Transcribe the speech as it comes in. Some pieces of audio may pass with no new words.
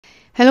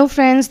Hello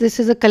friends, this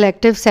is a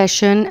collective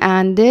session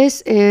and this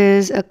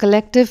is a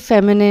collective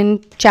feminine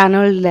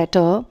channel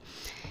letter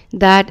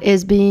that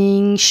is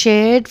being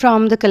shared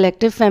from the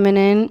collective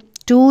feminine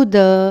to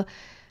the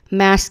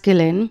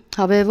masculine.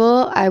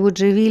 However, I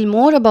would reveal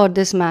more about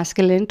this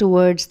masculine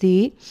towards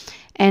the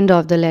end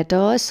of the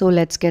letter. So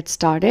let's get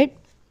started.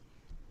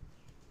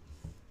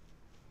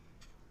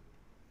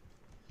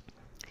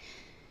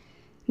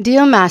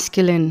 Dear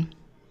masculine,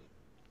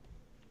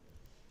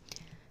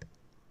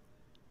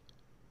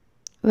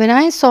 when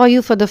I saw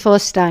you for the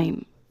first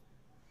time,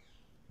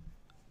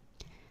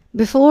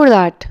 before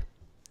that,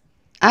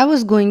 I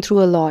was going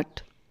through a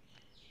lot.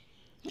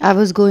 I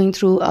was going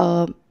through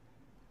a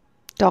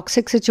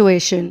toxic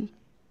situation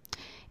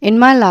in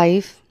my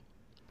life,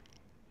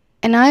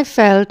 and I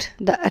felt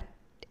that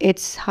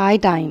it's high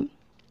time.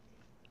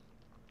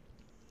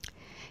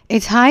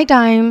 It's high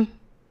time,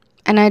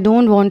 and I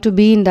don't want to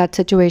be in that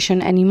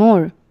situation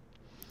anymore.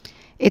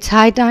 It's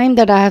high time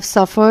that I have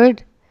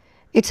suffered.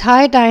 It's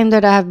high time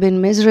that I have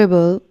been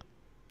miserable.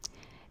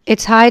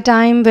 It's high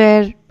time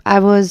where I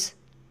was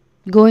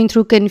going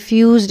through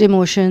confused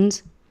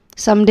emotions,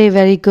 someday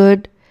very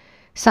good,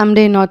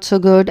 someday not so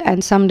good,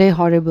 and someday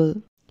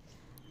horrible.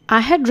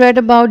 I had read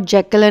about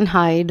Jekyll and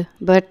Hyde,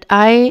 but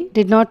I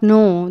did not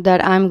know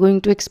that I'm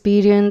going to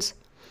experience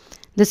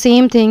the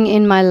same thing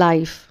in my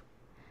life.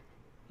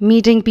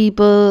 Meeting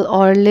people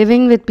or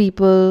living with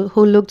people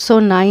who looked so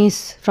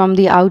nice from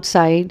the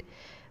outside,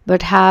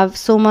 but have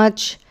so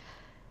much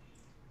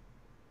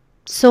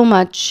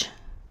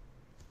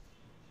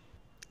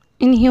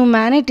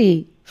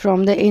inhumanity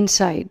from the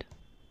inside.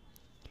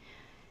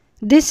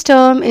 This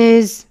term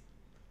is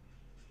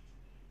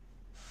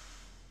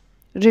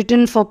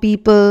written for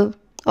people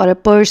or a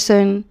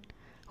person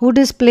who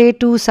display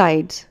two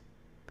sides.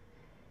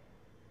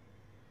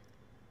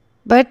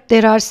 But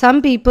there are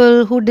some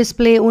people who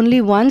display only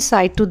one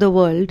side to the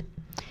world,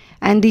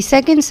 and the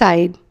second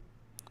side,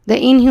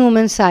 the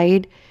inhuman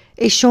side,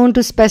 is shown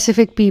to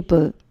specific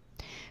people.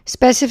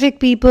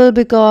 Specific people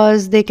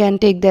because they can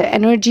take their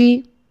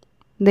energy,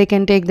 they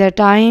can take their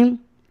time,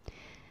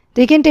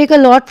 they can take a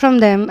lot from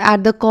them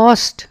at the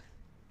cost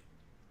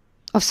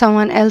of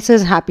someone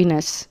else's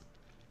happiness.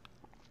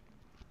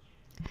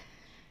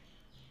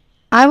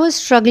 I was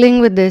struggling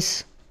with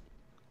this,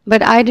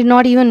 but I did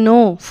not even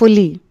know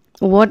fully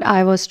what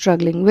I was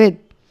struggling with.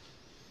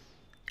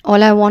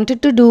 All I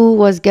wanted to do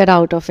was get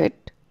out of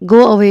it,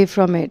 go away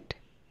from it,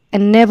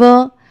 and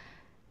never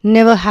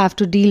have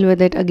to deal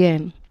with it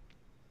again.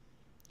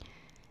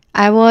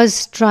 I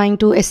was trying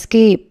to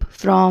escape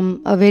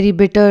from a very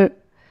bitter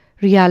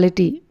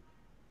reality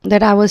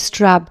that I was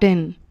trapped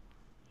in.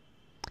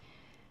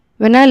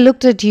 When I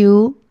looked at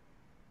you,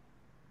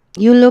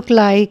 you looked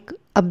like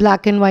a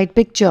black and white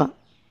picture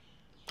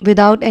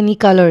without any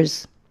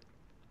colors.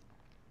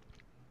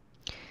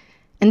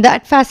 And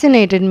that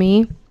fascinated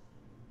me.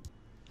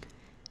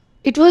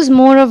 It was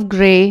more of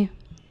grey,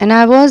 and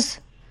I was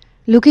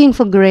looking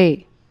for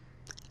grey.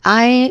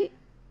 I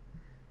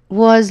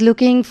was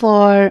looking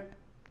for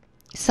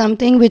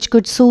something which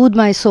could soothe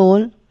my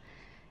soul.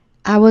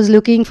 I was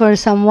looking for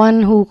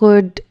someone who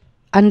could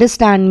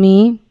understand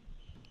me,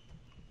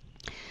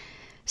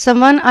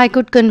 someone I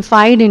could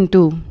confide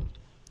into,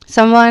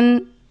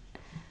 someone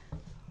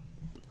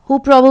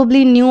who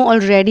probably knew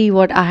already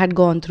what I had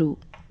gone through.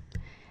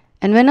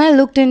 And when I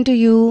looked into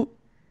you,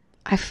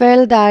 I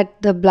felt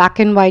that the black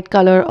and white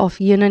color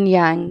of yin and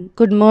yang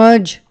could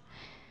merge.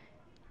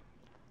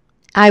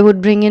 I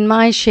would bring in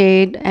my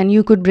shade and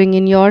you could bring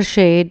in your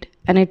shade,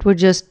 and it would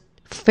just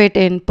fit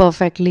in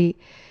perfectly,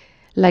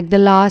 like the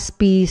last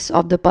piece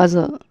of the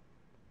puzzle.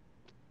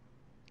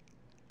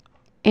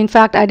 In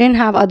fact, I didn't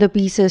have other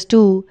pieces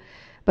too,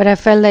 but I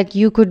felt like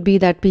you could be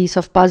that piece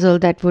of puzzle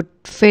that would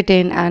fit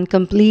in and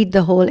complete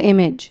the whole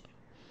image.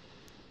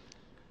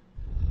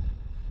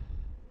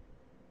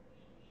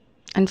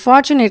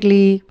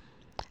 Unfortunately,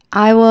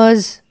 I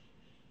was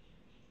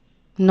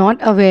not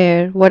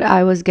aware what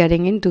I was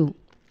getting into.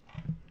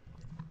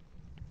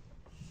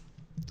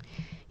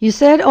 You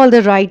said all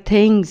the right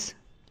things.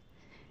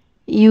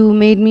 You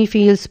made me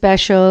feel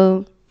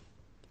special.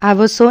 I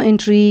was so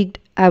intrigued.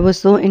 I was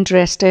so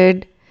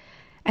interested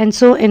and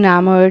so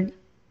enamored.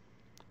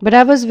 But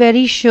I was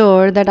very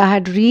sure that I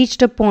had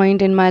reached a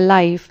point in my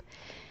life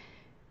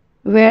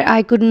where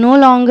I could no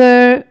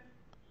longer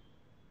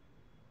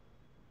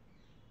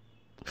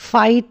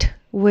fight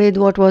with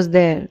what was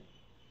there.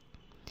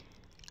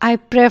 I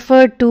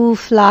preferred to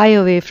fly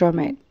away from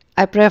it.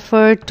 I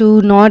preferred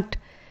to not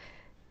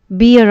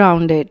be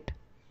around it.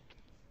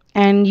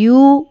 And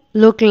you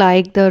look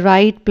like the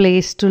right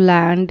place to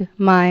land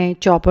my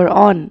chopper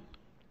on.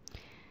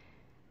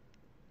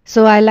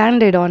 So I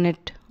landed on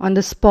it, on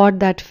the spot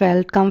that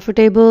felt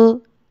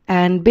comfortable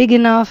and big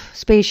enough,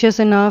 spacious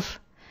enough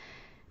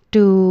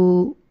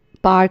to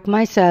park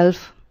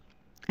myself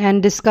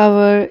and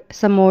discover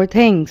some more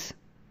things.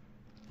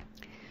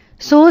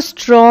 So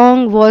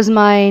strong was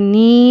my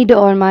need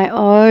or my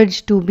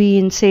urge to be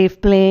in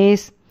safe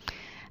place,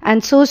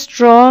 and so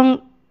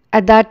strong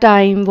at that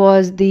time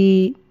was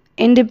the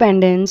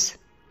independence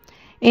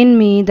in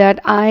me that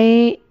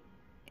I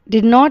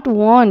did not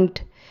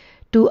want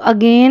to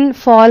again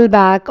fall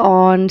back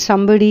on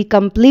somebody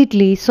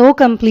completely, so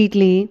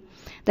completely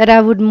that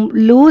I would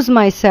lose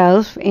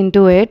myself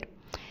into it.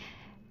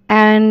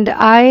 And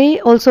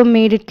I also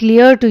made it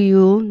clear to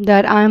you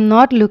that I'm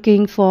not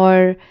looking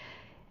for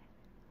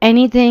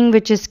anything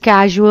which is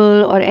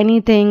casual or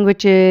anything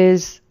which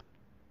is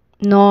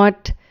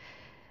not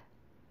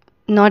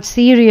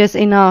serious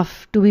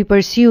enough to be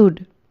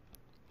pursued.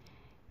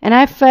 And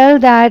I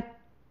felt that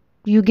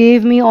you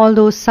gave me all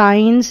those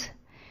signs,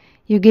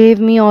 you gave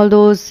me all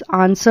those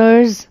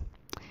answers,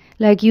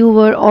 like you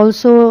were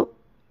also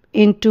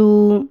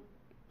into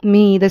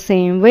me the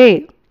same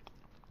way.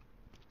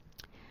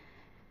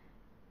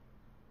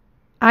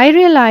 I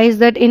realized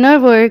that inner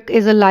work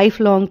is a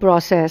lifelong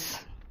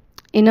process.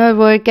 Inner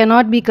work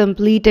cannot be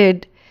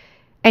completed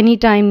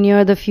anytime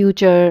near the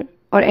future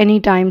or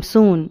anytime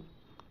soon,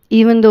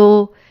 even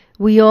though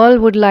we all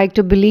would like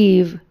to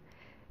believe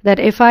that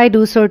if I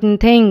do certain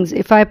things,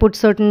 if I put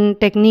certain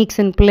techniques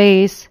in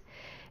place,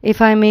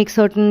 if I make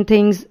certain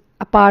things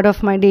a part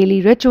of my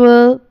daily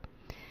ritual,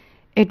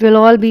 it will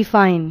all be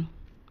fine.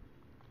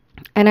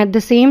 And at the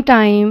same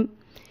time,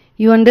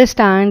 you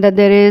understand that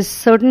there is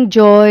certain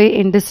joy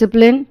in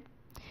discipline,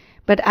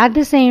 but at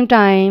the same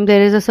time,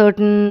 there is a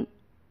certain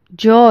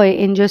joy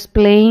in just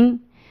playing,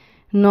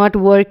 not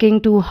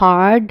working too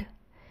hard.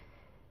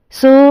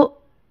 So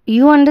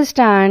you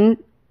understand,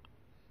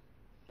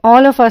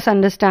 all of us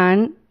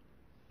understand,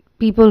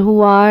 people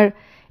who are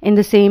in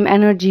the same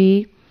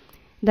energy,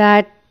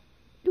 that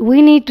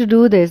we need to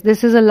do this.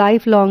 This is a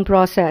lifelong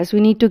process. We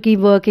need to keep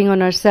working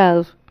on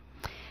ourselves.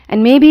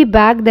 And maybe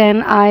back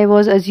then I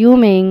was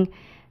assuming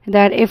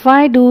that if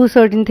I do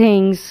certain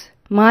things,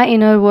 my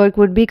inner work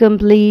would be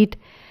complete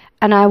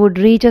and I would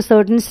reach a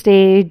certain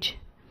stage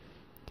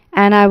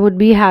and I would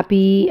be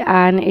happy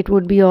and it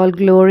would be all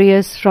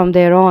glorious from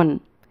there on.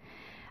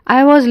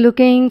 I was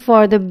looking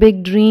for the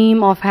big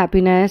dream of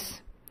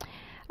happiness.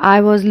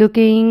 I was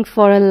looking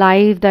for a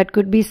life that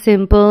could be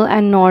simple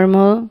and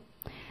normal.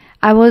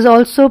 I was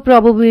also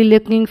probably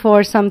looking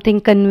for something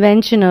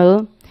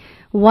conventional,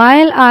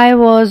 while I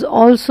was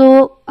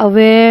also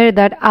aware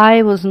that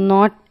I was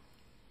not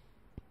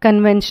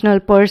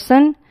conventional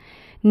person.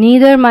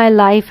 Neither my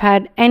life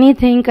had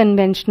anything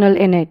conventional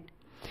in it.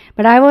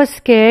 But I was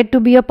scared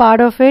to be a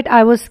part of it.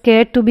 I was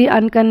scared to be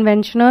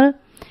unconventional.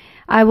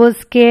 I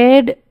was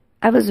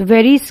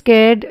very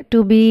scared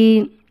to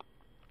be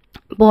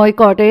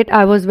boycotted.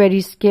 I was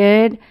very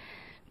scared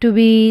to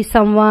be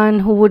someone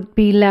who would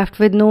be left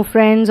with no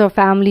friends or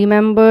family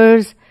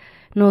members,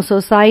 no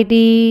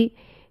society,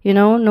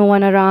 no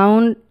one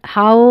around.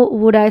 How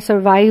would I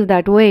survive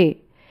that way?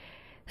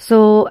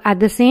 So at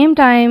the same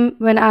time,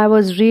 when I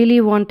was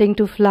really wanting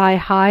to fly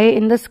high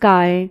in the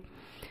sky,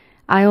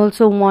 I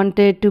also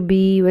wanted to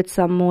be with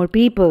some more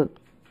people.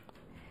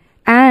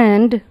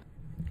 And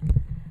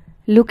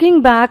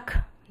looking back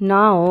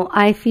now,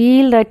 I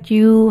feel that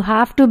you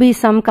have to be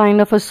some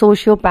kind of a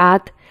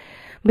sociopath,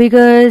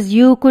 because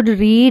you could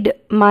read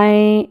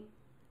my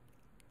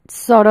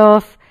sort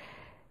of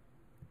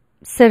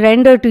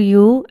surrender to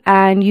you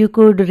and you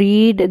could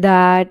read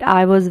that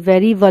I was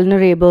very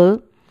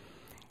vulnerable,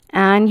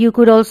 and you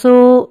could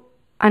also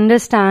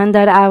understand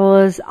that I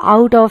was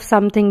out of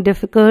something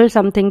difficult,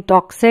 something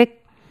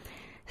toxic,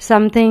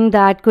 something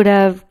that could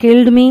have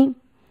killed me,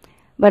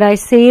 but I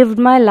saved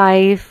my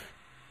life.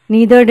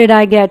 Neither did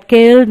I get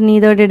killed,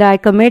 neither did I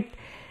commit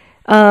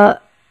a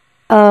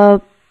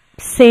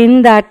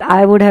sin that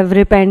I would have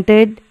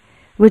repented,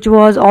 which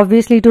was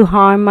obviously to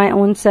harm my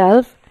own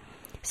self.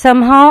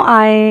 Somehow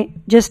I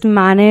just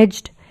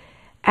managed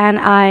and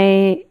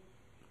I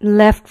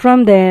left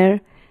from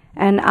there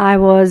and I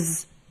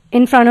was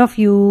in front of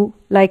you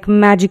like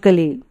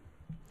magically.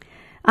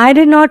 I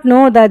did not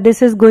know that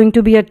this is going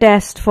to be a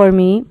test for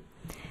me.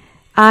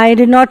 I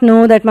did not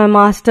know that my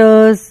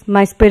masters,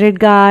 my spirit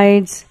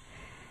guides,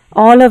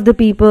 all of the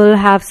people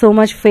have so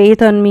much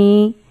faith on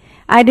me.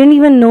 I didn't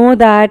even know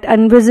that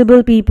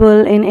invisible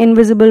people in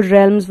invisible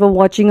realms were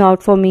watching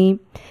out for me,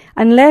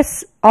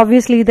 unless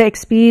obviously the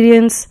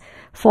experience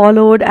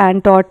followed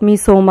and taught me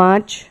so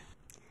much.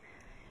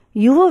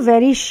 You were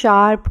very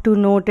sharp to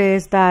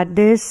notice that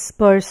this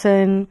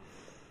person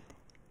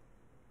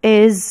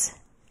is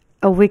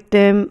a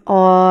victim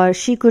or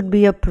she could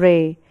be a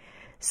prey.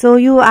 So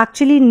you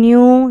actually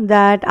knew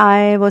that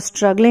I was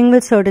struggling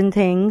with certain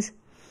things.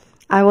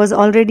 I was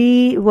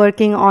already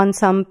working on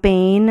some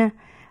pain.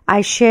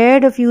 I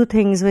shared a few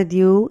things with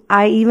you.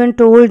 I even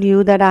told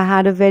you that I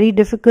had a very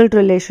difficult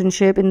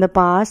relationship in the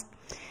past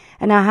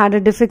and I had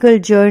a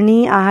difficult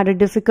journey. I had a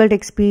difficult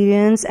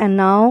experience and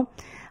now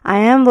I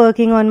am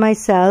working on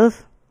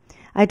myself.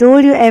 I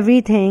told you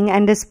everything,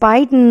 and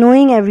despite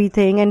knowing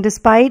everything and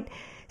despite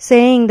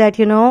saying that,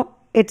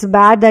 it's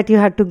bad that you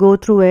had to go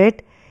through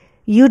it,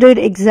 you did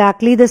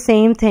exactly the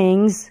same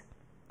things.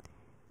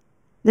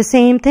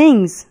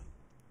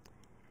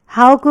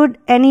 How could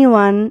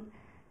anyone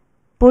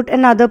put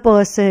another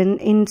person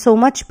in so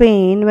much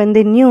pain when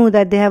they knew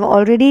that they have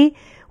already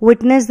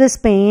witnessed this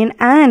pain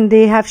and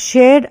they have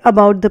shared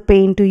about the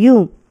pain to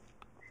you.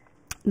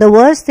 The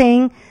worst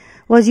thing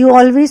was you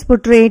always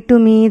portrayed to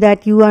me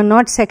that you are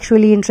not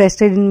sexually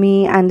interested in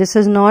me and this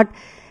is not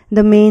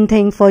the main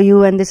thing for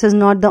you and this is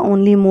not the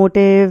only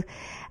motive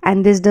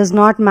and this does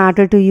not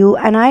matter to you.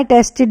 And I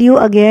tested you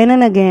again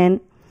and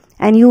again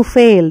and you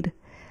failed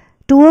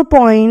to a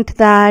point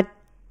that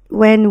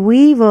when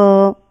we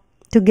were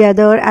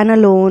together and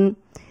alone,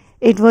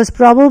 it was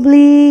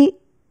probably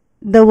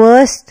the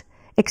worst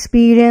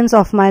experience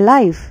of my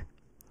life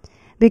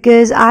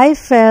because I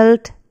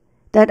felt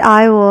that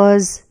I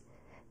was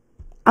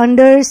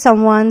under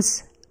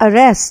someone's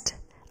arrest.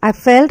 I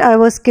felt I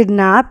was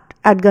kidnapped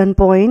at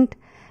gunpoint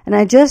and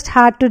I just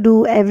had to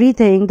do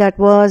everything that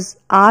was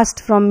asked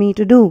from me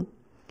to do.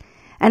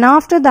 And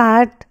after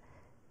that,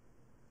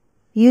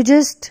 you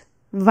just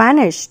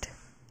vanished.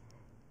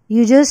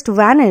 You just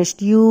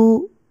vanished.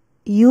 You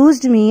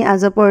used me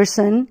as a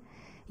person.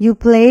 You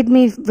played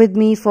with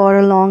me for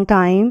a long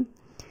time.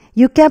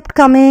 You kept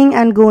coming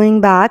and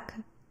going back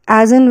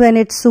as and when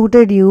it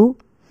suited you.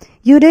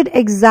 You did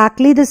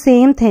exactly the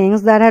same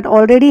things that had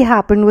already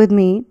happened with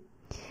me,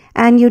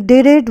 and you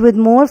did it with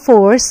more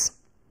force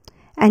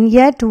and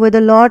yet with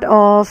a lot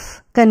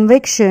of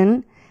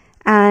conviction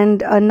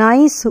and a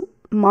nice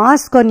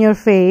mask on your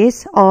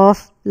face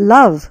of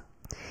love.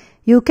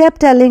 You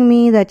kept telling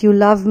me that you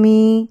love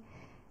me.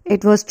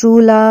 It was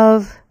true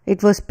love.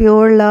 It was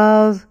pure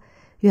love.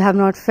 You have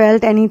not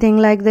felt anything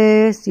like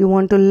this. You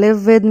want to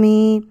live with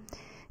me.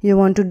 You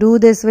want to do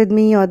this with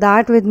me or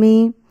that with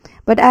me.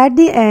 But at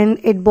the end,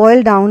 it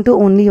boiled down to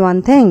only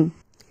one thing.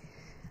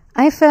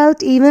 I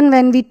felt even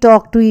when we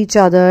talked to each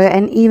other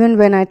and even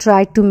when I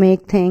tried to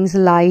make things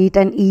light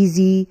and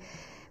easy,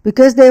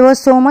 because there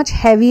was so much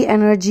heavy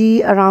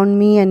energy around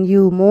me and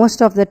you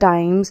most of the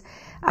times,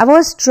 I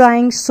was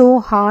trying so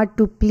hard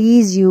to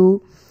please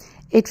you.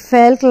 It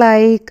felt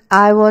like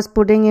I was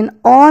putting in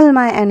all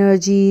my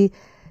energy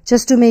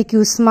just to make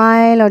you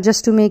smile or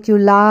just to make you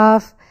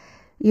laugh.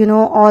 You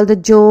know, all the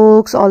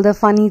jokes, all the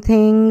funny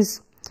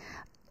things.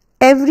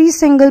 Every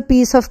single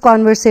piece of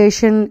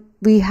conversation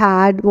we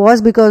had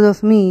was because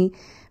of me,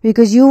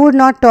 because you would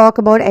not talk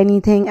about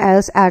anything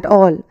else at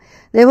all.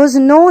 There was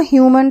no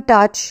human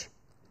touch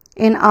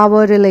in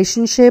our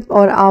relationship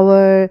or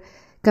our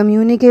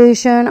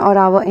communication or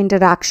our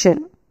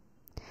interaction.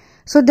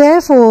 So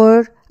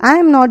therefore, I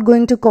am not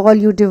going to call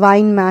you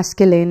divine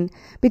masculine,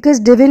 because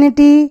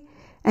divinity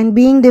and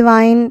being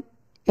divine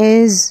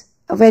is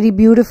a very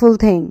beautiful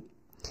thing.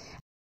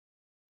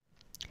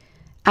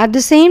 At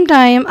the same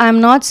time, I am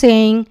not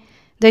saying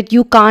that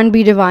you can't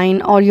be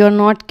divine or you're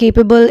not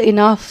capable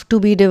enough to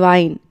be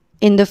divine.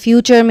 In the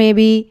future,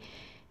 maybe,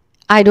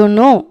 I don't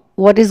know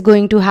what is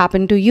going to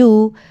happen to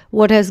you,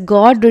 what has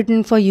God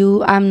written for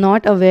you, I'm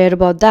not aware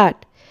about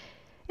that.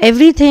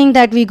 Everything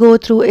that we go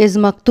through is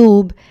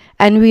maktoob,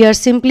 and we are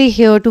simply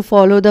here to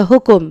follow the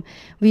hukum.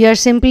 We are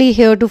simply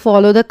here to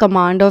follow the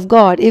command of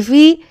God. If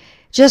we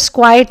just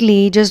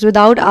quietly, just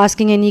without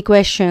asking any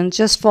questions,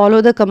 just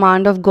follow the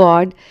command of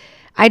God,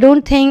 I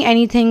don't think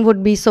anything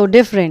would be so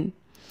different.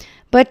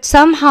 But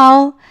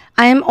somehow,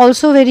 I am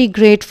also very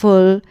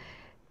grateful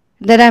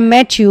that I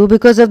met you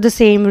because of the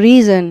same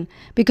reason.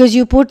 Because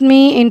you put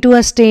me into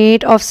a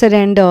state of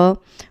surrender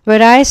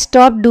where I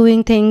stopped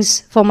doing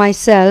things for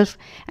myself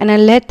and I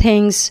let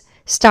things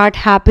start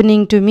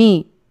happening to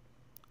me.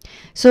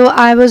 So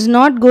I was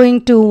not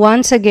going to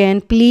once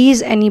again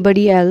please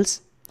anybody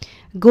else,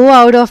 go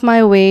out of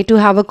my way to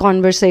have a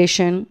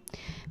conversation,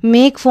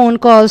 make phone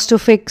calls to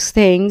fix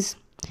things,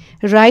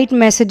 write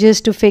messages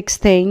to fix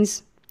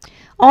things,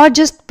 or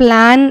just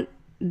plan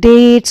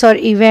dates or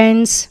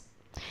events,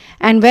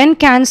 and when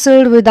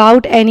cancelled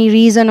without any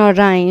reason or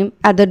rhyme,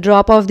 at the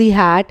drop of the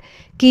hat,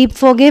 keep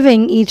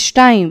forgiving each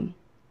time.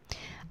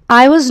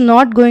 I was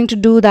not going to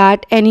do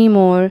that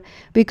anymore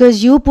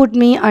because you put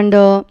me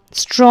under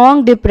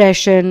strong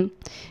depression.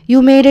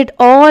 You made it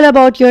all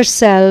about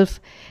yourself.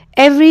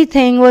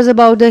 Everything was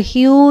about the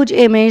huge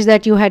image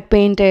that you had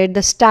painted,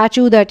 the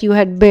statue that you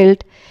had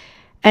built,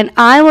 and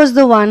I was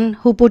the one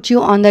who put you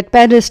on that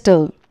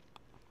pedestal.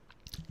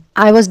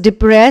 I was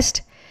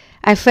depressed.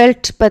 I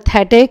felt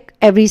pathetic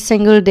every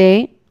single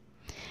day.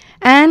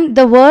 And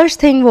the worst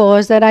thing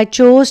was that I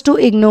chose to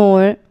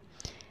ignore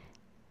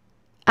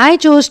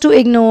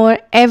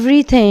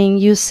everything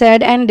you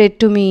said and did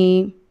to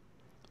me.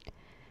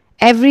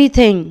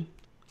 Everything.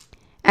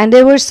 And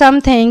there were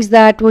some things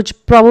that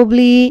which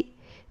probably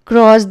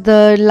crossed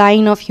the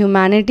line of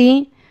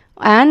humanity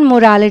and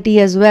morality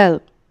as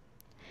well.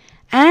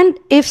 And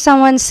if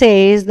someone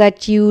says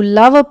that you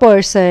love a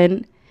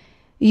person,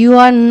 you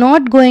are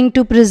not going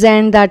to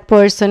present that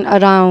person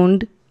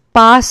around,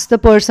 pass the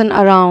person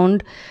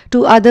around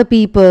to other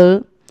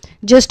people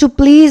just to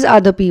please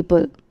other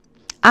people.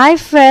 I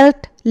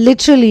felt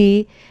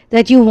literally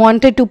that you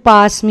wanted to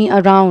pass me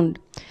around,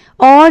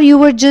 or you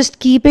were just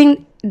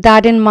keeping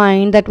that in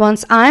mind that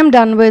once I am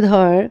done with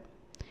her,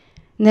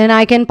 then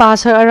I can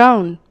pass her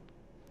around.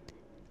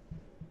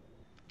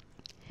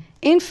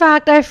 In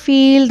fact, I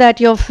feel that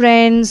your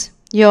friends,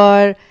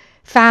 your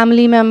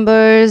family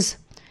members,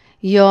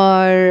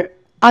 your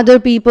other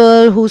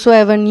people,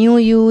 whosoever knew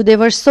you, they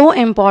were so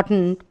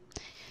important.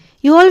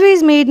 You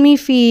always made me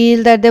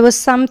feel that there was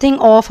something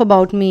off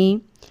about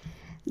me,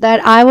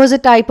 that I was a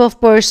type of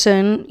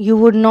person you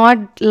would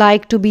not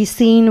like to be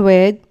seen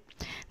with,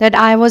 that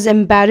I was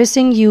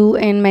embarrassing you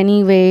in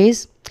many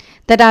ways,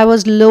 that I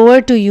was lower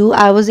to you,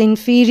 I was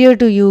inferior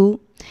to you,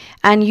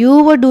 and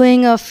you were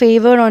doing a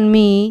favor on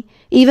me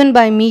even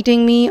by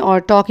meeting me or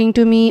talking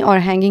to me or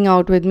hanging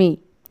out with me.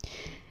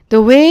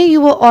 The way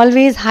you were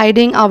always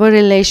hiding our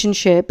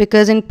relationship,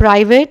 because in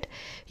private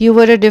you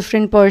were a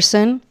different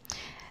person.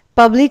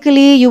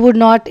 Publicly, you would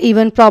not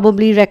even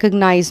probably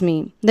recognize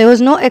me. There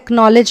was no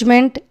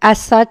acknowledgement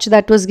as such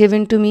that was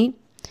given to me.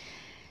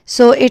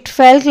 So it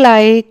felt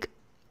like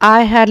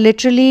I had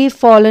literally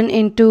fallen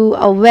into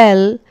a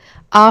well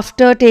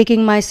after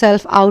taking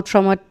myself out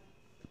from a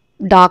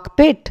dark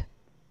pit.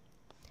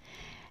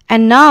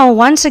 And now,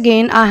 once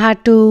again, I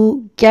had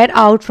to get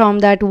out from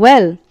that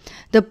well.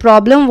 The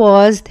problem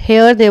was,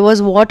 here there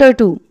was water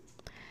too,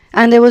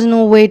 and there was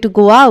no way to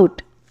go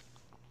out.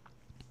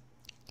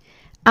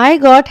 I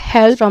got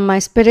help from my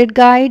spirit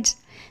guides.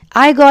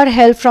 I got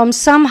help from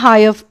some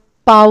higher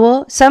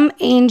power, some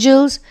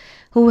angels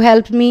who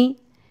helped me.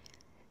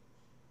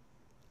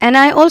 And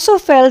I also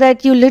felt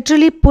that you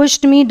literally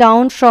pushed me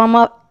down from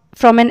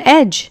an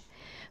edge,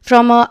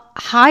 from a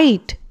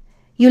height.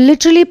 You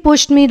literally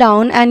pushed me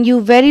down, and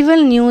you very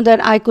well knew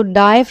that I could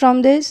die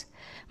from this.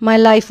 My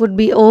life would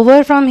be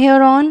over from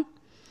here on,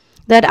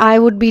 that I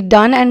would be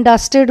done and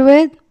dusted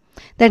with,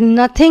 that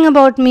nothing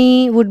about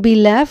me would be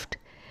left.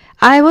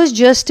 I was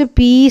just a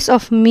piece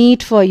of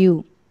meat for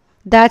you.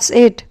 That's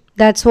it.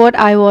 That's what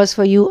I was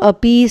for you, a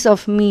piece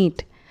of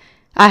meat.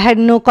 I had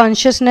no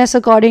consciousness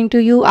according to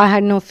you. I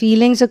had no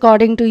feelings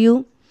according to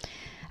you.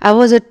 I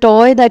was a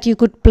toy that you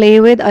could play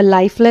with, a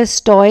lifeless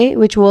toy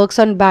which works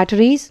on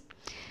batteries.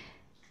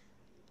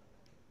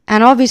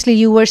 And obviously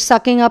you were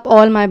sucking up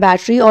all my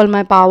battery, all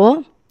my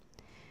power.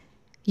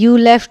 You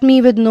left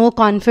me with no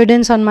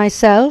confidence on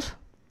myself.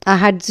 I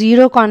had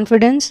zero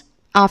confidence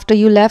after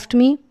you left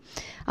me.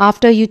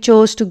 After you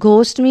chose to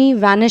ghost me,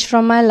 vanish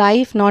from my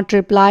life, not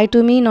reply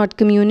to me, not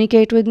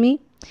communicate with me.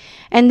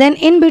 And then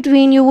in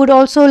between, you would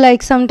also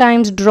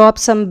sometimes drop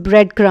some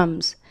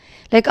breadcrumbs.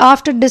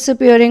 After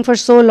disappearing for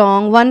so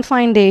long, one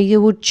fine day,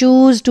 you would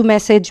choose to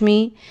message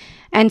me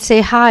and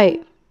say, "Hi,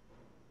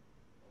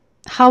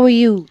 how are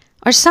you?"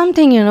 Or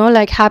something,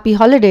 like "Happy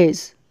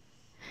Holidays."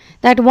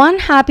 That one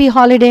happy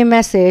holiday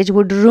message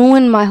would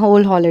ruin my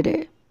whole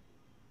holiday,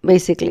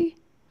 basically.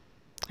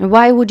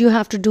 Why would you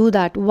have to do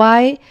that?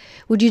 Why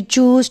would you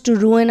choose to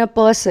ruin a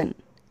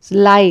person's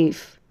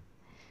life?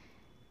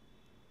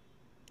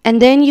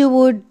 And then you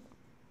would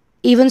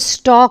even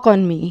stalk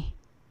on me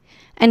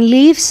and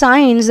leave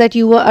signs that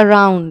you were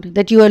around,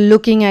 that you are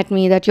looking at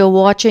me, that you're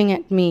watching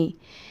at me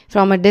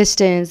from a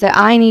distance, that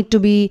I need to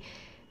be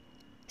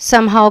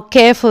somehow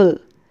careful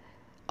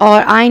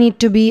or I need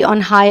to be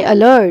on high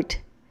alert.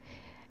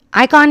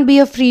 I can't be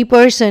a free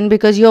person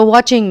because you're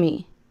watching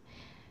me.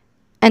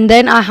 And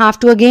then I have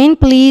to again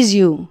please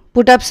you,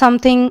 put up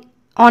something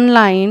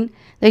online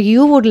that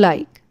you would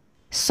like.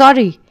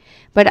 Sorry,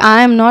 but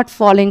I am not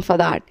falling for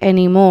that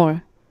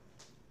anymore.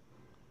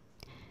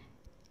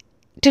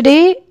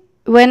 Today,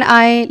 when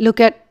I look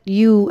at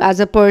you as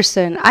a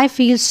person, I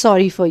feel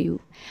sorry for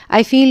you.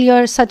 I feel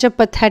you're such a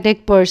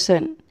pathetic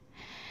person.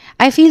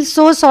 I feel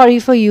so sorry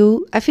for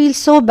you. I feel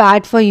so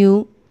bad for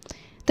you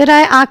that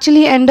I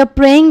actually end up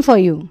praying for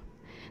you.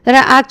 That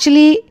I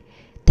actually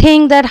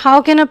think that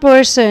how can a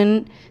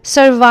person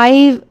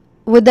survive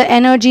with the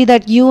energy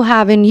that you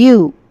have in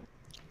you?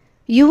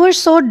 You were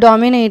so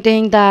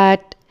dominating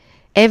that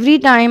every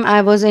time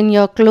I was in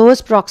your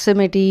close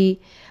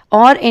proximity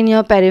or in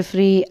your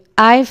periphery,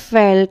 I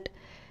felt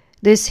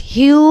this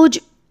huge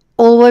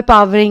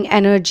overpowering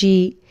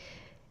energy,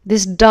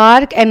 this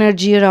dark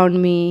energy around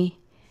me,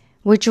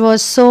 which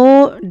was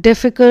so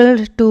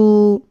difficult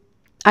to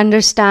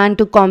understand,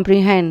 to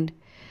comprehend.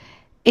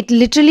 It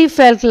literally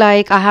felt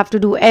like I have to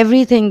do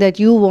everything that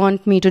you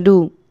want me to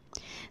do.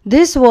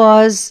 This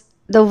was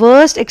the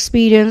worst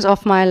experience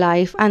of my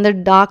life and the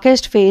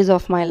darkest phase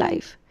of my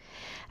life.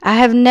 I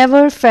have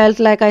never felt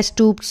like I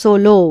stooped so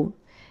low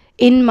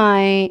in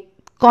my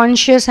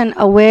conscious and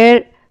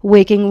aware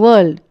waking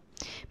world.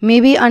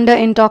 Maybe under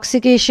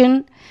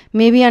intoxication,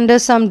 maybe under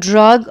some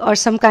drug or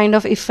some kind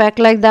of effect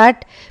like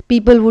that,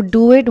 people would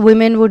do it,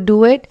 women would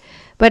do it.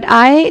 But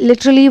I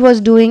literally was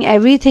doing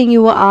everything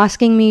you were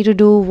asking me to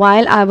do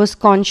while I was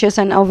conscious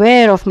and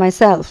aware of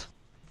myself.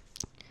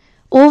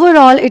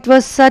 Overall, it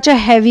was such a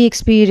heavy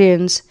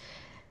experience.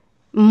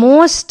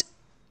 Most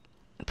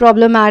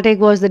problematic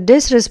was the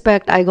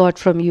disrespect I got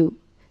from you.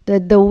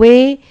 The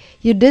way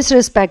you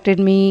disrespected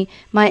me,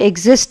 my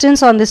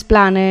existence on this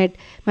planet,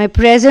 my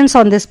presence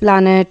on this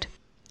planet.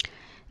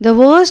 The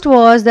worst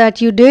was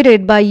that you did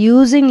it by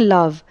using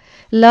love.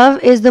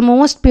 Love is the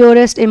most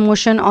purest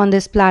emotion on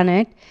this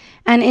planet.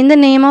 And in the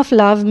name of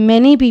love,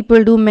 many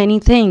people do many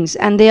things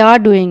and they are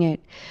doing it.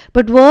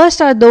 But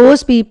worst are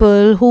those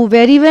people who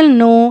very well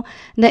know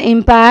the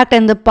impact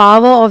and the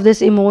power of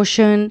this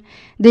emotion.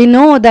 They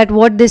know that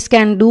what this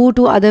can do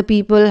to other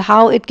people,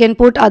 how it can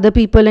put other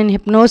people in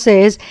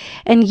hypnosis,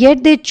 and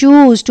yet they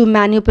choose to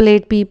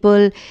manipulate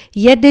people,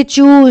 yet they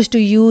choose to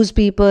use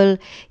people,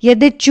 yet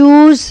they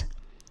choose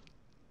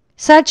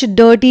such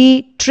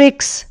dirty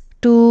tricks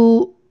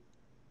to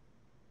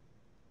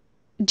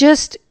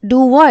just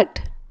do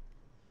what?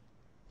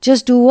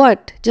 Just do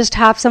what? Just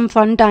have some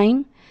fun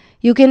time?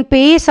 You can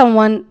pay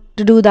someone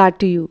to do that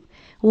to you.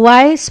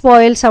 Why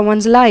spoil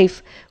someone's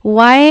life?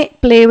 Why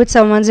play with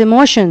someone's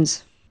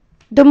emotions?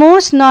 The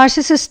most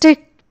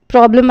narcissistic,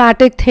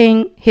 problematic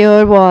thing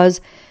here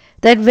was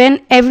that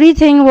when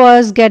everything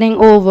was getting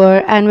over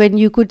and when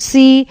you could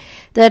see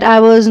that I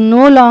was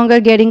no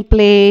longer getting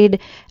played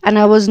and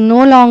I was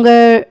no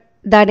longer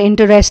that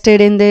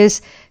interested in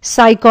this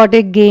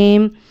psychotic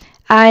game,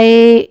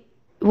 I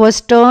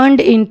was turned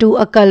into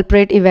a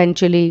culprit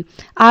eventually.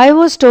 I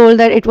was told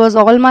that it was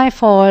all my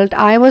fault.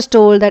 I was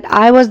told that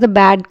I was the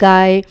bad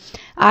guy.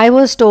 I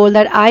was told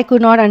that I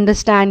could not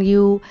understand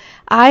you.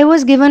 I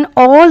was given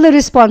all the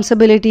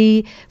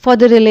responsibility for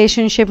the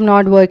relationship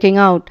not working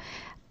out.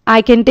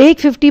 I can take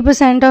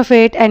 50% of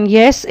it, and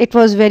yes, it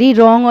was very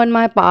wrong on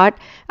my part.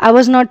 I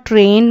was not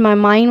trained. My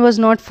mind was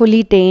not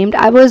fully tamed.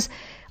 I was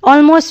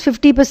almost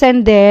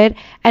 50% there,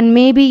 and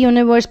maybe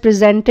universe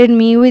presented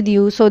me with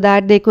you so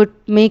that they could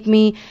make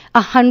me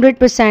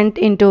 100%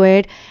 into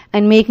it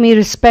and make me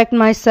respect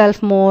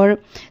myself more.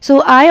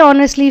 So I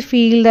honestly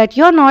feel that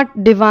you're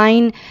not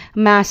divine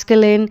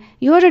masculine,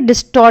 you're a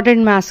distorted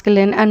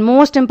masculine, and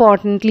most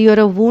importantly, you're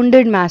a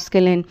wounded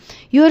masculine.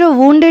 You're a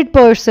wounded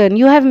person.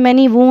 You have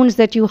many wounds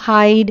that you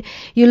hide.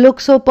 You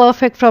look so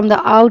perfect from the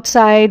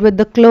outside with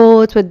the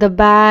clothes, with the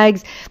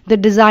bags, the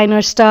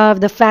designer stuff,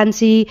 the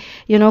fancy,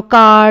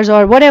 cars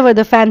or whatever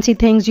the fancy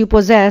things you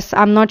possess.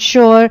 I'm not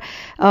sure,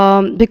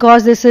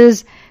 because this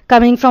is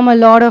coming from a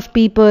lot of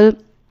people,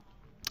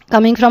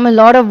 coming from a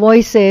lot of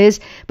voices,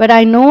 but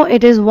I know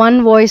it is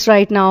one voice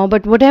right now.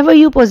 But whatever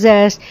you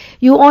possess,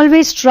 you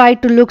always try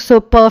to look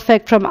so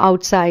perfect from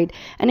outside.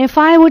 And if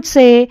I would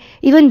say,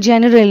 even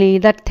generally,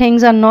 that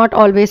things are not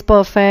always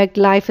perfect,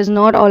 life is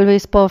not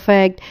always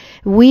perfect,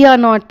 we are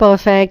not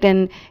perfect,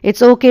 and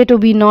it's okay to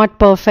be not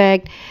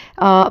perfect.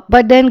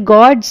 But then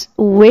God's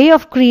way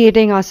of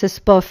creating us is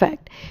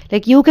perfect.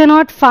 Like, you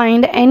cannot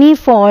find any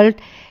fault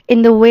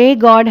in the way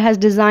God has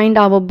designed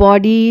our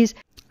bodies,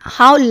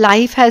 how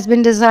life has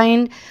been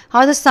designed,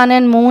 how the sun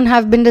and moon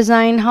have been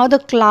designed, how the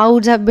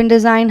clouds have been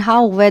designed,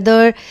 how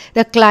weather,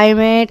 the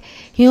climate,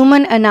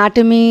 human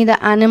anatomy,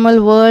 the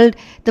animal world,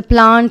 the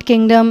plant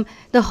kingdom,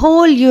 the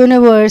whole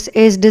universe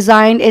is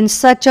designed in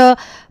such a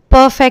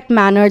perfect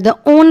manner. The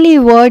only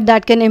word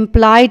that can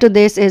imply to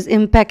this is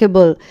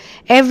impeccable.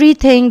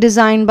 Everything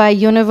designed by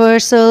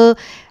universal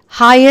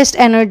highest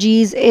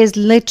energies is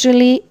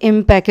literally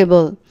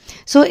impeccable.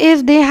 So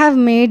if they have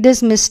made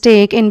this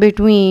mistake in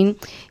between,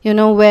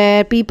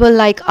 where people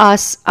like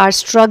us are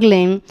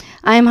struggling,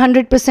 I am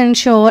 100%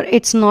 sure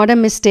it's not a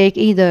mistake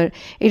either.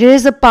 It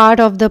is a part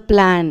of the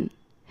plan.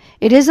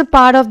 It is a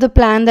part of the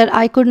plan that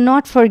I could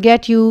not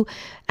forget you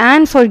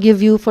and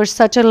forgive you for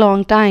such a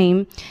long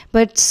time.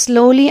 But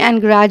slowly and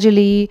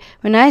gradually,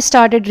 when I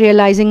started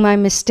realizing my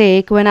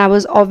mistake, when I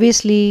was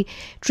obviously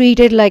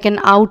treated like an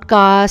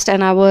outcast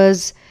and I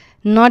was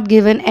not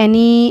given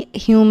any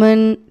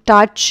human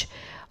touch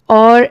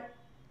or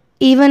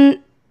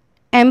even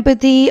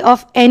empathy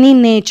of any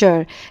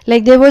nature.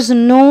 Like, there was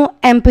no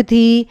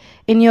empathy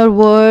in your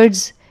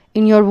words,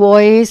 in your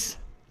voice,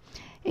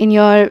 in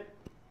your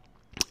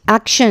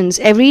actions.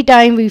 Every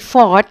time we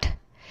fought,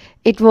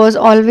 it was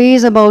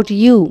always about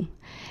you.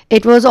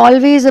 It was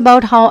always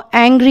about how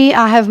angry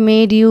I have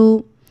made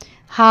you,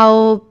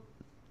 how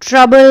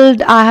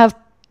troubled I have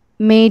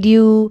made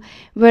you.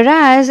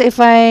 Whereas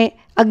if I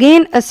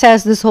again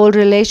assess this whole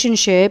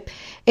relationship,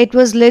 it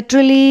was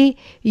literally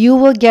you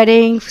were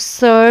getting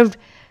served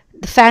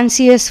the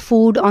fanciest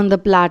food on the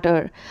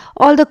platter.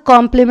 All the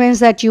compliments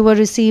that you were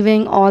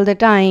receiving all the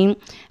time.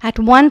 At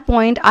one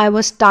point, I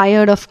was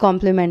tired of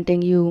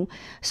complimenting you.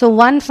 So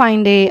one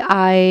fine day,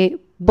 I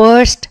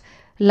burst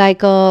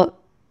like a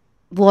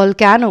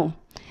volcano.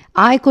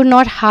 I could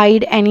not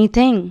hide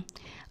anything.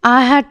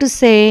 I had to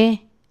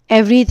say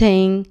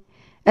everything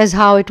as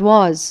how it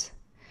was.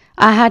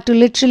 I had to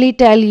literally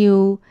tell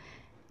you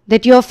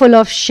that you're full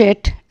of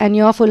shit and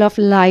you're full of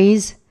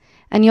lies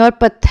and you're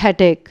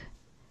pathetic.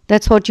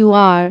 That's what you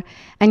are.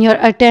 And your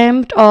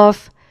attempt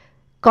of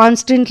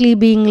constantly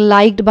being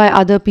liked by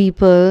other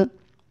people,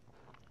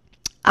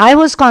 I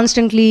was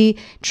constantly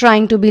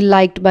trying to be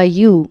liked by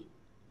you.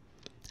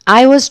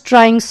 I was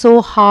trying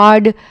so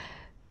hard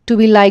to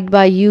be liked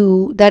by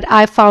you that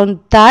I found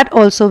that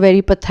also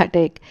very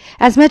pathetic.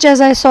 As much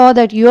as I saw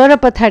that you're a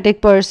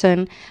pathetic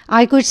person,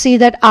 I could see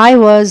that I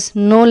was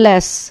no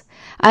less.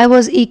 I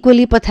was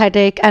equally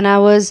pathetic and I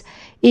was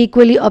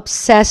equally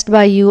obsessed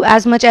by you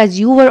as much as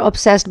you were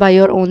obsessed by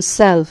your own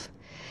self.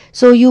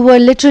 So you were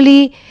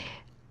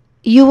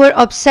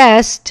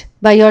obsessed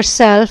by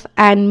yourself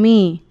and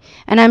me.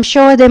 And I'm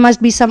sure there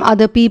must be some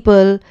other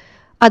people,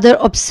 other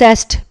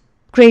obsessed,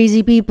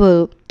 crazy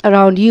people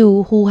around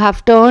you who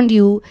have turned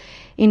you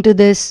into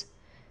this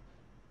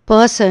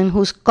person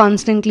who's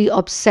constantly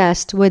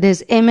obsessed with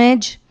his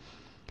image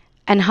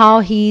and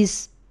how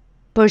he's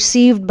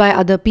perceived by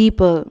other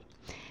people.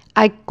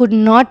 I could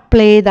not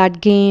play that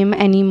game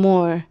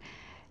anymore.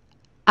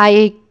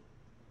 I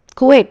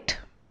quit.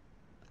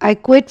 I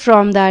quit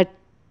from that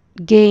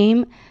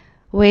game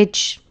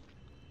which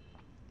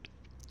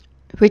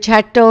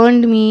had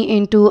turned me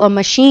into a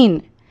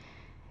machine.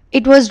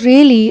 It was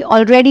really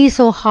already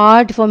so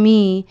hard for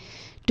me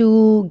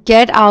to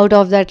get out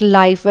of that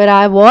life where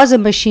I was a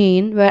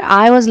machine, where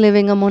I was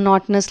living a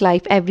monotonous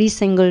life every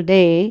single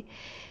day.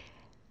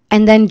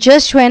 And then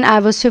just when I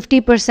was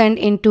 50%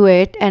 into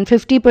it and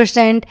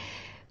 50%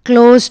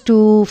 close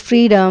to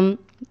freedom,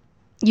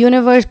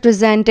 universe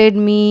presented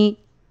me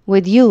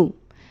with you,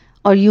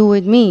 or you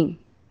with me,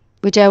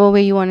 whichever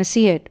way you want to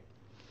see it.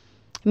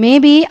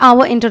 Maybe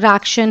our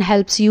interaction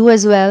helps you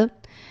as well,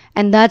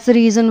 and that's the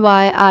reason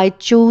why I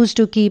choose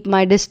to keep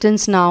my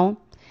distance now.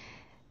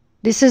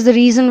 This is the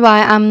reason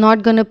why I'm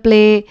not going to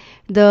play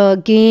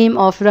the game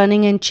of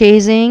running and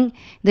chasing,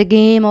 the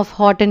game of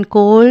hot and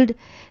cold,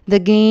 the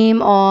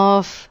game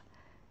of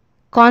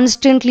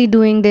constantly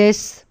doing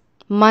this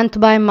month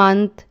by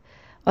month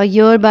or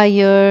year by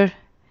year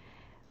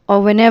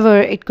or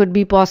whenever it could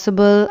be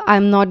possible.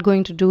 I'm not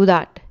going to do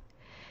that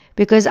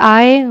because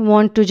I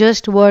want to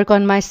just work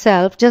on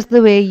myself, just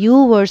the way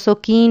you were so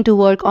keen to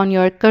work on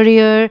your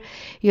career,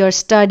 your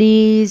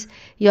studies,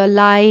 your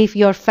life,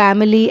 your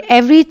family,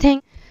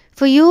 everything.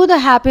 For you, the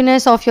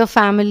happiness of your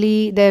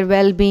family, their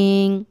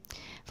well-being,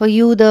 for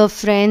you, the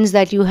friends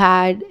that you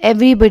had,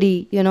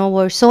 everybody,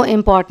 were so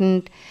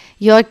important.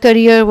 Your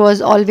career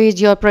was always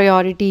your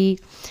priority.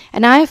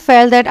 And I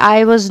felt that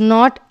I was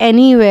not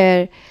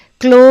anywhere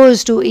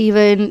close to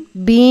even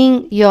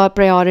being your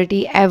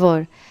priority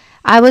ever.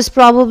 I was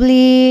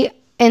probably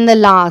in the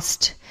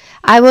last.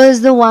 I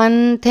was the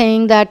one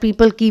thing that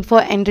people keep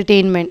for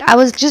entertainment. I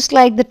was just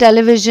like the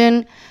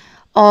television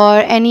or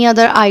any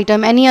other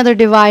item, any other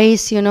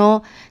device,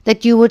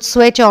 that you would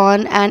switch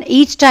on, and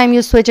each time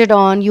you switch it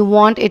on, you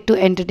want it to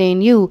entertain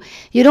you.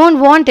 You don't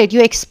want it,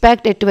 you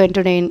expect it to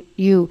entertain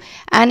you.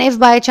 And if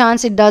by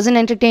chance it doesn't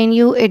entertain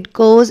you, it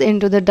goes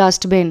into the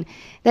dustbin.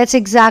 That's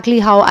exactly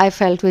how I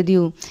felt with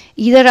you.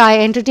 Either I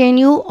entertain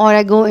you or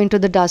I go into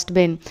the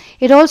dustbin.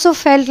 It also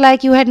felt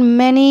like you had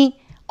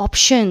many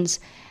options,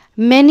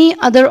 many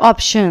other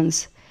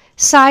options,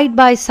 side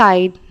by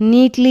side,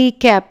 neatly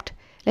kept.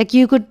 Like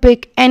you could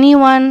pick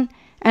anyone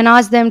and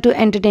ask them to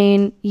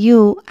entertain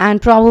you,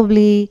 and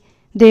probably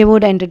they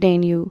would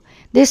entertain you.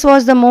 This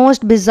was the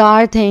most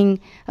bizarre thing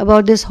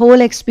about this whole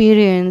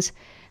experience,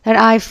 that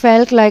I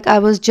felt like I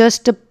was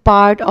just a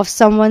part of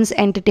someone's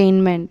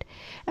entertainment.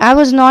 I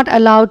was not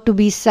allowed to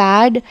be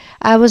sad.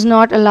 I was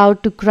not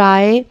allowed to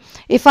cry.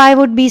 If I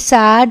would be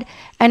sad,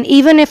 and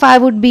even if I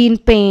would be in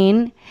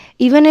pain,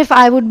 even if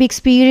I would be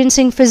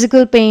experiencing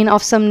physical pain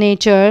of some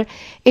nature,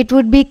 it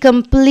would be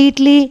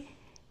completely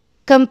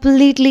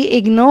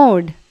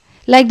ignored.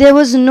 Like there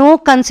was no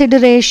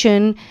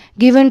consideration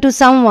given to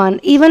someone.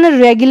 Even a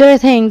regular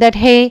thing that,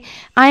 hey,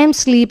 I am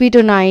sleepy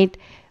tonight,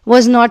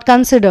 was not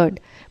considered.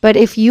 But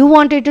if you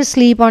wanted to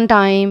sleep on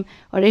time,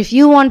 or if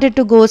you wanted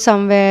to go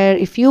somewhere,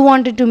 if you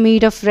wanted to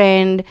meet a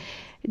friend,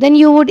 then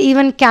you would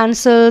even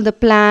cancel the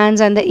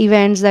plans and the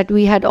events that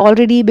we had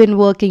already been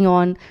working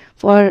on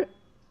for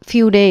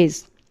few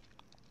days.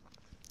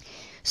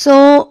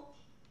 So,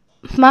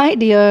 my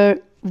dear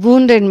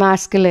wounded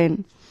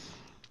masculine,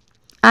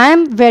 I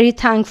am very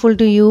thankful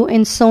to you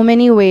in so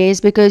many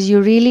ways, because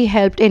you really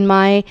helped in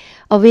my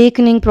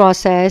awakening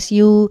process.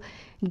 You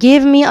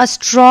gave me a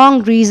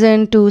strong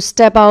reason to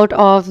step out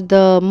of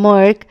the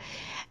murk.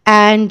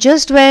 And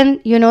just when,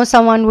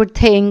 someone would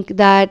think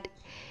that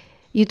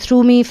you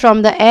threw me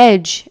from the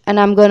edge and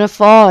I'm going to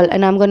fall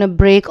and I'm going to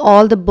break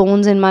all the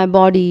bones in my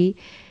body,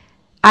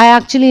 I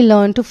actually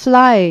learned to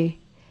fly.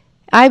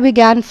 I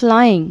began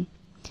flying.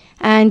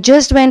 And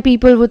just when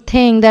people would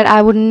think that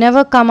I would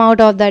never come out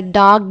of that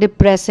dark,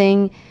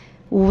 depressing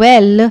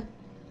well,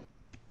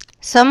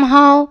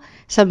 somehow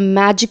some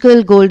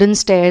magical golden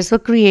stairs were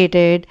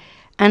created,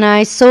 and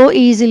I so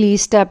easily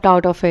stepped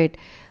out of it.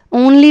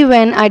 Only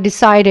when I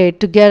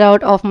decided to get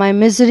out of my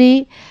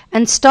misery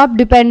and stop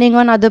depending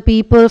on other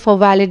people for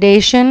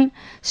validation,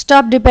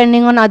 stop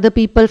depending on other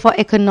people for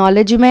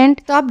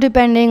acknowledgement, stop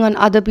depending on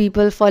other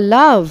people for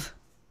love.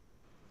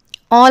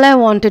 All I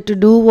wanted to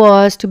do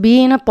was to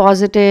be in a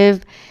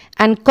positive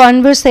and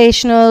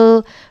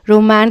conversational,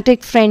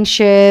 romantic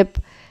friendship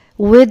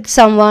with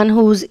someone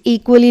who's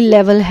equally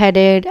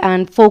level-headed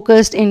and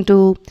focused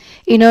into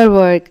inner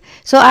work.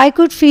 So I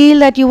could feel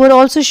that you were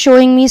also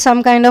showing me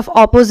some kind of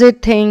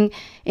opposite thing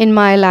in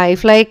my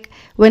life. Like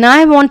when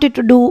I wanted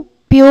to do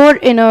pure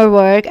inner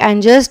work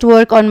and just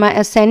work on my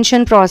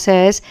ascension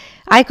process,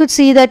 I could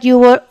see that you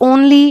were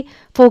only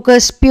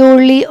focused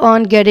purely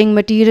on getting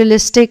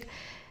materialistic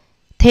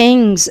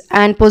things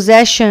and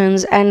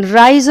possessions and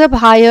rise up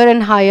higher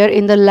and higher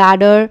in the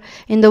ladder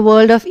in the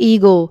world of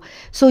ego.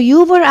 So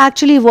you were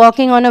actually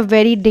walking on a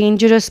very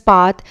dangerous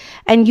path,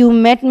 and you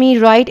met me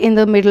right in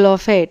the middle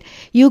of it.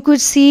 You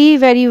could see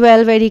very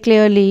well, very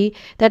clearly,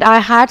 that I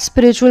had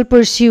spiritual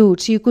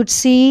pursuits. You could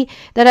see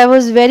that I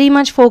was very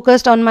much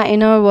focused on my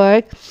inner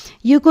work.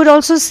 You could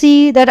also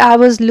see that I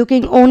was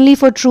looking only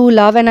for true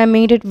love, and I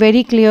made it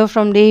very clear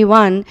from day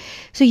one.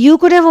 So you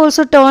could have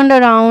also turned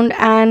around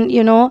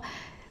and,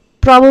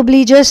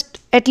 probably just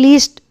at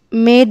least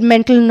made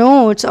mental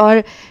notes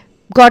or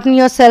gotten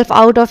yourself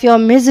out of your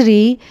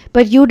misery,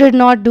 but you did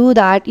not do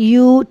that.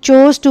 You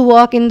chose to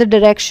walk in the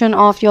direction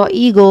of your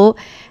ego,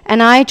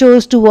 and I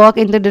chose to walk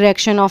in the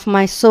direction of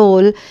my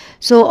soul.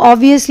 So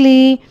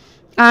obviously,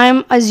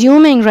 I'm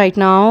assuming right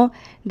now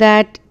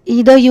that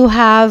either you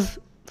have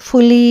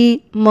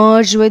fully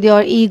merged with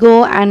your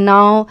ego and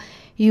now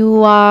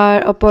you are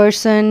a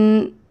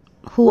person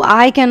who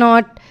I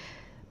cannot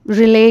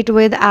relate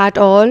with at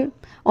all,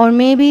 or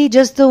maybe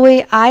just the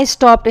way I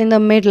stopped in the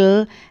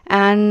middle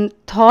and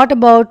thought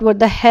about what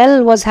the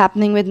hell was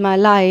happening with my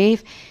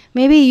life,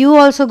 maybe you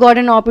also got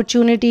an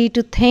opportunity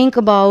to think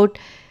about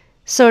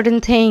certain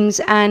things,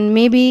 and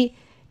maybe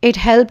it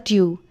helped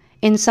you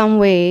in some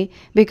way,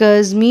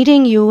 because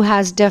meeting you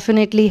has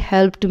definitely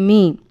helped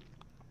me.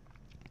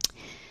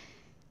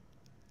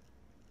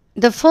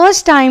 The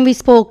first time we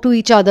spoke to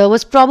each other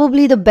was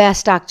probably the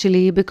best,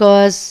 actually,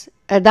 because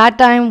at that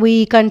time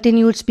we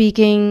continued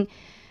speaking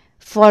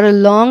for a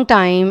long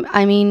time.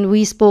 I mean,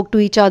 we spoke to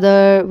each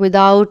other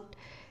without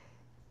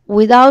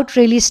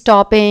really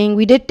stopping.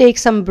 We did take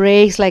some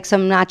breaks, like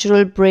some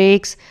natural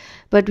breaks,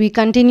 but we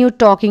continued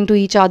talking to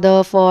each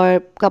other for a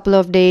couple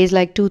of days,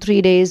 like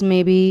 2-3 days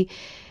maybe.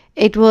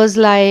 It was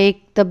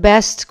like the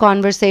best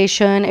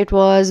conversation. It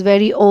was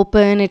very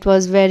open. It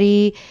was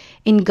very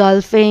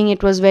engulfing.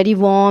 It was very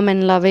warm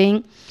and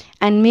loving.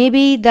 And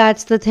maybe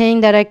that's the thing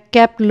that I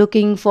kept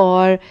looking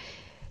for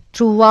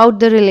throughout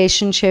the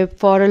relationship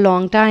for a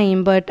long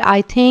time, but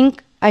I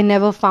think I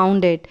never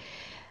found it.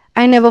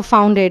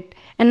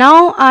 And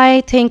now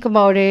I think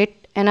about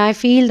it, and I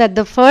feel that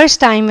the first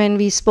time when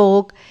we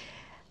spoke,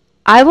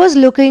 I was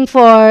looking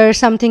for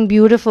something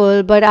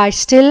beautiful, but I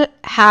still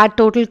had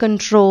total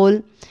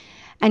control.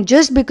 And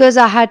just because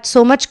I had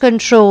so much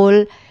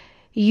control,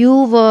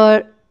 you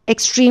were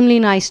extremely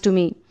nice to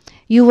me.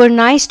 You were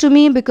nice to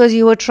me because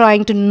you were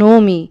trying to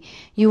know me.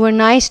 You were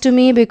nice to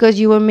me because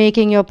you were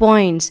making your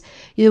points.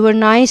 You were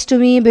nice to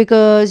me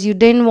because you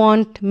didn't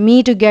want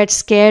me to get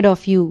scared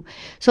of you.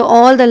 So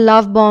all the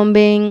love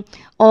bombing,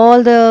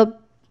 all the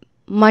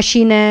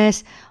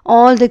mushiness,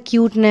 all the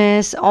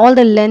cuteness, all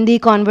the lengthy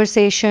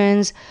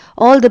conversations,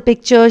 all the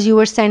pictures you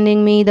were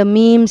sending me, the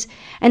memes,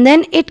 and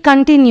then it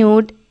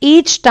continued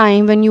each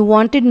time when you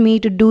wanted me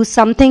to do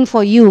something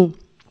for you,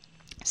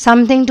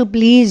 something to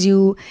please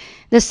you.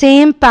 The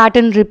same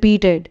pattern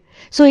repeated.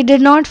 So it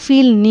did not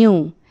feel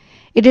new.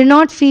 It did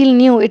not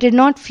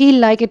feel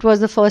like it was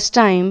the first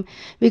time,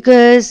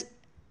 because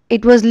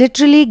it was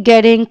literally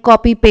getting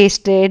copy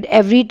pasted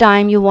every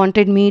time you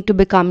wanted me to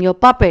become your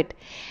puppet.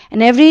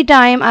 And every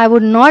time I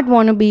would not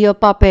want to be your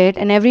puppet,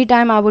 and every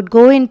time I would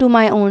go into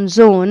my own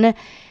zone,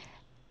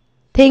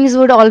 things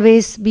would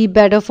always be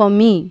better for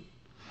me.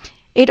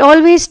 It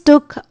always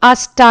took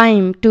us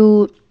time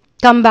to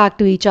come back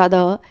to each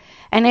other,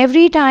 and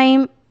every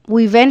time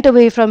we went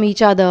away from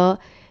each other,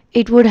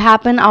 it would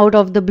happen out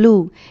of the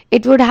blue.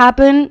 It would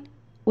happen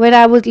when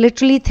I would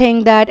literally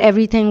think that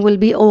everything will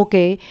be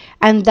okay,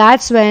 and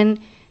that's when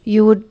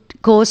you would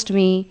ghost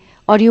me,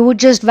 or you would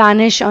just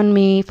vanish on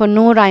me for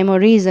no rhyme or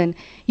reason.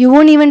 You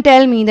won't even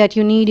tell me that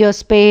you need your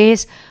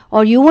space,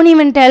 or you won't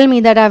even tell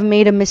me that I've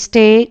made a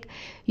mistake.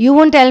 You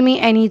won't tell me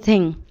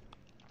anything.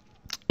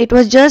 It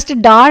was just a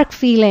dark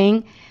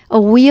feeling,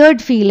 a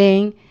weird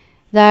feeling,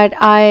 that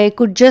I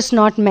could just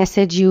not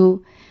message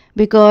you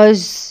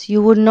because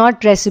you would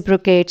not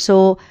reciprocate.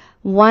 So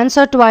once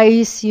or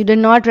twice you did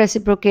not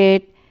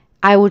reciprocate,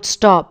 I would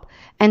stop,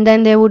 and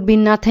then there would be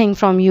nothing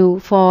from you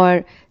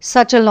for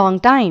such a long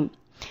time.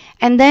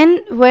 And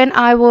then when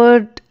I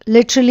would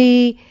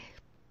literally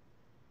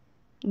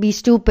be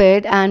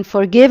stupid and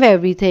forgive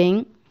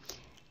everything,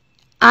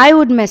 I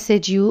would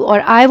message you,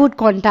 or I would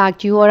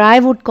contact you, or I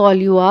would call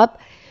you up.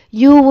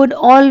 You would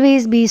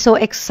always be so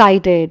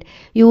excited.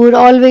 You would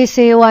always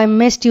say, oh, I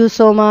missed you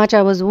so much.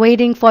 I was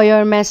waiting for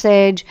your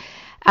message.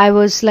 I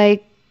was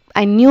like,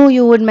 I knew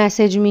you would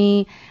message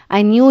me.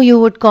 I knew you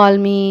would call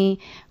me.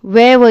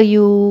 Where were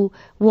you?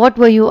 What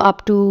were you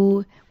up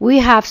to? We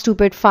have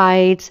stupid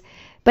fights.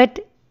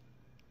 But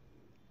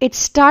it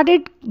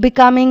started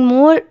becoming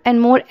more and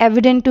more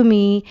evident to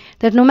me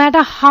that no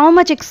matter how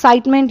much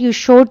excitement you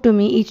showed to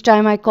me each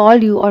time I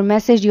called you or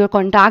messaged you or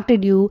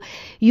contacted you,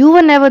 you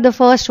were never the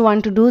first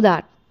one to do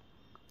that.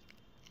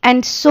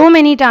 And so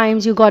many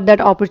times you got that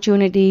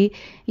opportunity,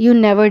 you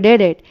never did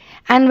it.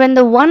 And when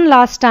the one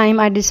last time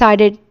I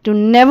decided to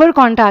never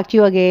contact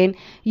you again,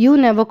 you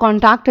never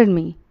contacted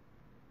me.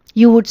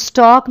 You would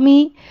stalk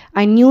me.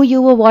 I knew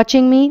you were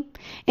watching me.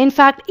 In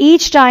fact,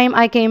 each time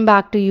I came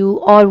back to you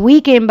or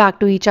we came back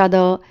to each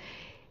other,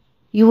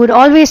 you would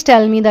always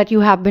tell me that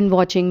you have been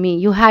watching me.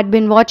 You had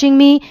been watching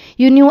me.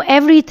 You knew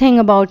everything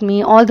about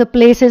me, all the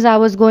places I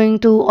was going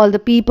to, all the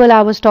people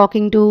I was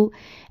talking to,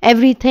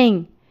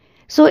 everything.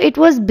 So it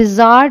was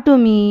bizarre to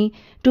me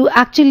to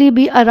actually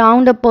be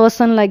around a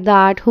person like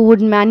that who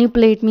would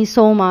manipulate me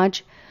so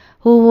much,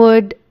 who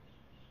would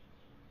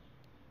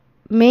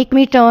make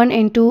me turn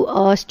into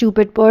a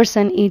stupid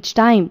person each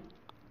time.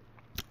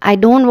 I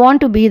don't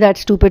want to be that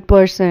stupid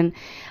person.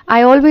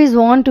 I always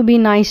want to be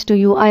nice to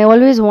you. I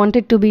always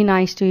wanted to be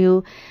nice to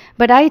you.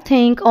 But I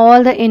think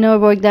all the inner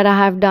work that I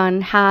have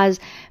done has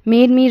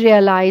made me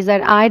realize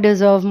that I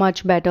deserve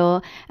much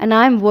better and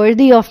I'm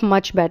worthy of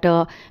much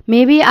better.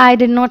 Maybe I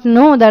did not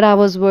know that I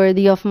was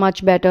worthy of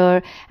much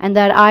better and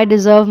that I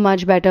deserve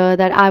much better,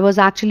 that I was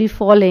actually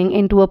falling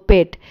into a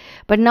pit.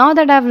 But now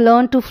that I've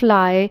learned to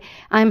fly,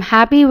 I'm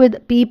happy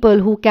with people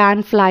who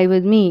can fly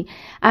with me.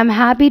 I'm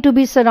happy to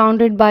be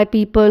surrounded by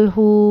people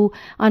who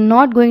are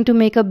not going to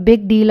make a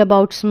big deal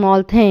about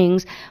small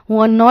things, who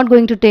are not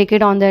going to take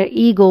it on their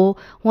ego,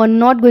 who are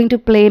not going to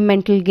play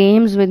mental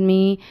games with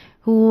me,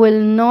 who will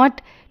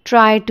not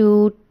try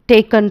to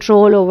take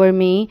control over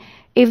me.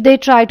 If they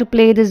try to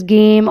play this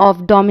game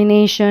of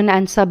domination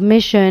and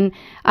submission,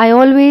 I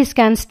always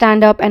can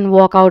stand up and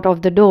walk out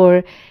of the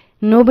door.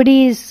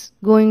 Nobody is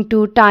going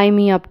to tie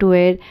me up to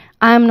it.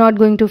 I am not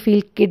going to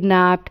feel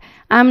kidnapped.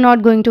 I am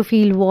not going to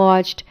feel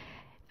watched.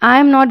 I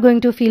am not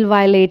going to feel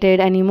violated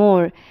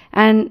anymore.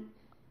 And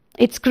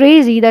it's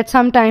crazy that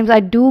sometimes I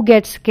do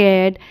get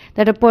scared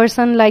that a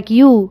person like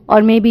you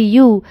or maybe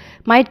you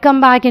might come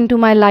back into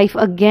my life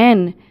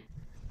again.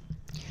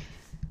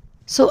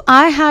 So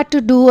I had to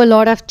do a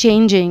lot of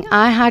changing.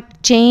 I had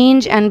to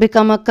change and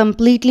become a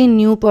completely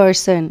new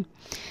person.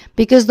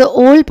 Because the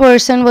old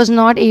person was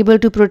not able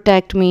to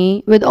protect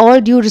me, with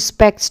all due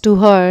respects to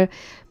her,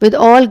 with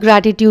all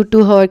gratitude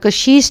to her, because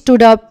she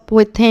stood up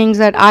with things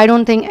that I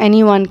don't think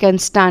anyone can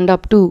stand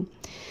up to.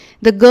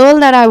 The girl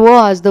that I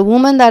was, the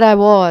woman that I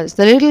was,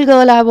 the little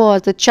girl I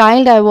was, the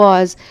child I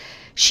was,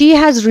 she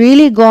has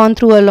really gone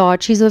through a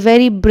lot. She's a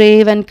very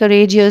brave and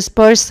courageous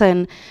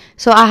person.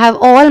 So I have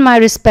all my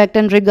respect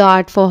and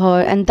regard for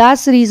her, and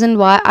that's the reason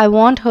why I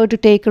want her to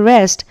take a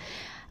rest.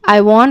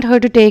 I want her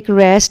to take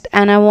rest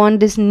and I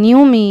want this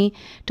new me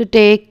to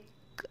take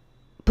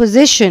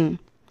position,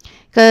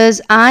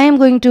 because I am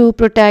going to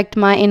protect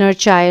my inner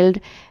child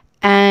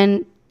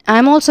and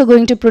I'm also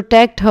going to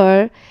protect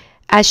her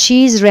as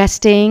she's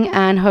resting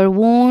and her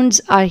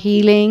wounds are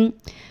healing,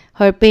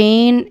 her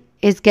pain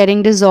is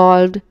getting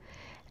dissolved.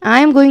 I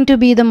am going to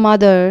be the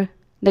mother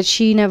that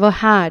she never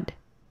had.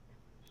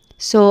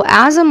 So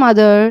as a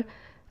mother,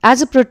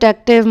 as a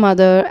protective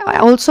mother,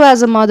 also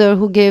as a mother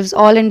who gives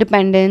all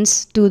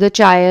independence to the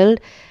child,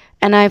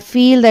 and I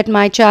feel that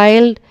my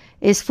child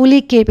is fully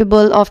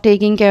capable of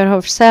taking care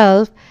of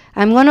herself,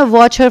 I'm going to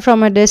watch her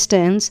from a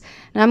distance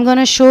and I'm going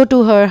to show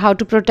to her how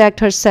to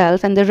protect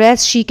herself, and the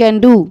rest she can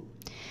do.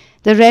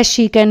 The rest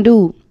she can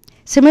do.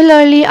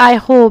 Similarly, I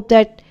hope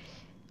that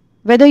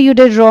whether you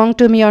did wrong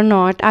to me or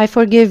not, I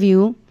forgive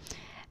you.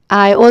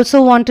 I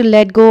also want to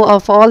let go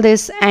of all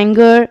this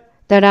anger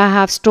that I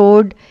have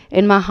stored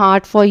in my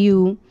heart for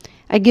you.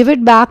 I give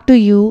it back to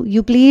you.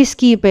 You please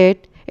keep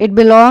it. It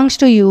belongs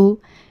to you.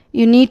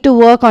 You need to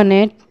work on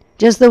it.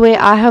 Just the way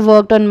I have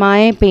worked on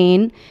my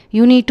pain,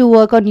 you need to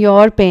work on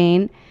your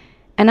pain.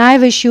 And I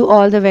wish you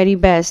all the very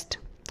best.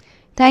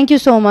 Thank you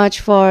so much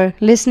for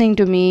listening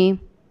to me,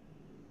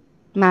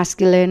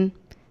 masculine.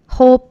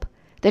 Hope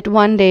that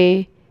one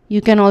day you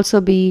can also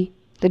be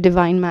the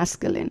divine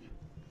masculine.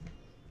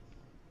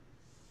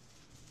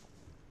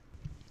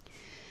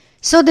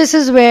 So this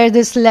is where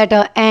this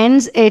letter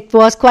ends. It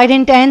was quite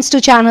intense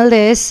to channel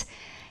this.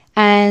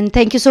 And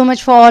thank you so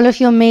much for all of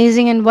you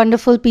amazing and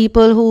wonderful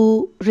people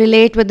who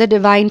relate with the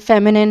divine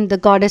feminine, the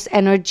goddess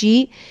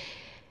energy.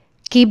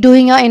 Keep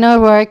doing your inner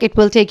work. It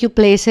will take you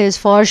places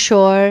for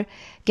sure.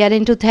 Get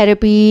into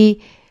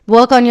therapy.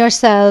 Work on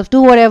yourself.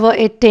 Do whatever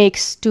it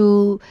takes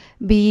to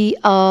be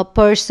a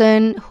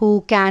person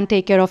who can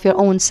take care of your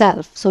own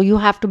self. So you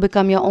have to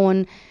become your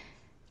own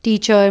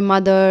teacher,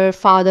 mother,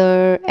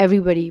 father,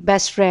 everybody,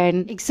 best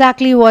friend.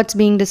 Exactly what's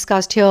being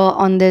discussed here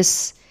on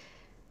this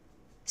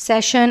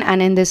session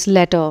and in this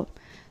letter.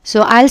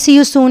 So I'll see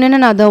you soon in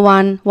another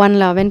one. One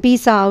love and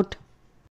peace out.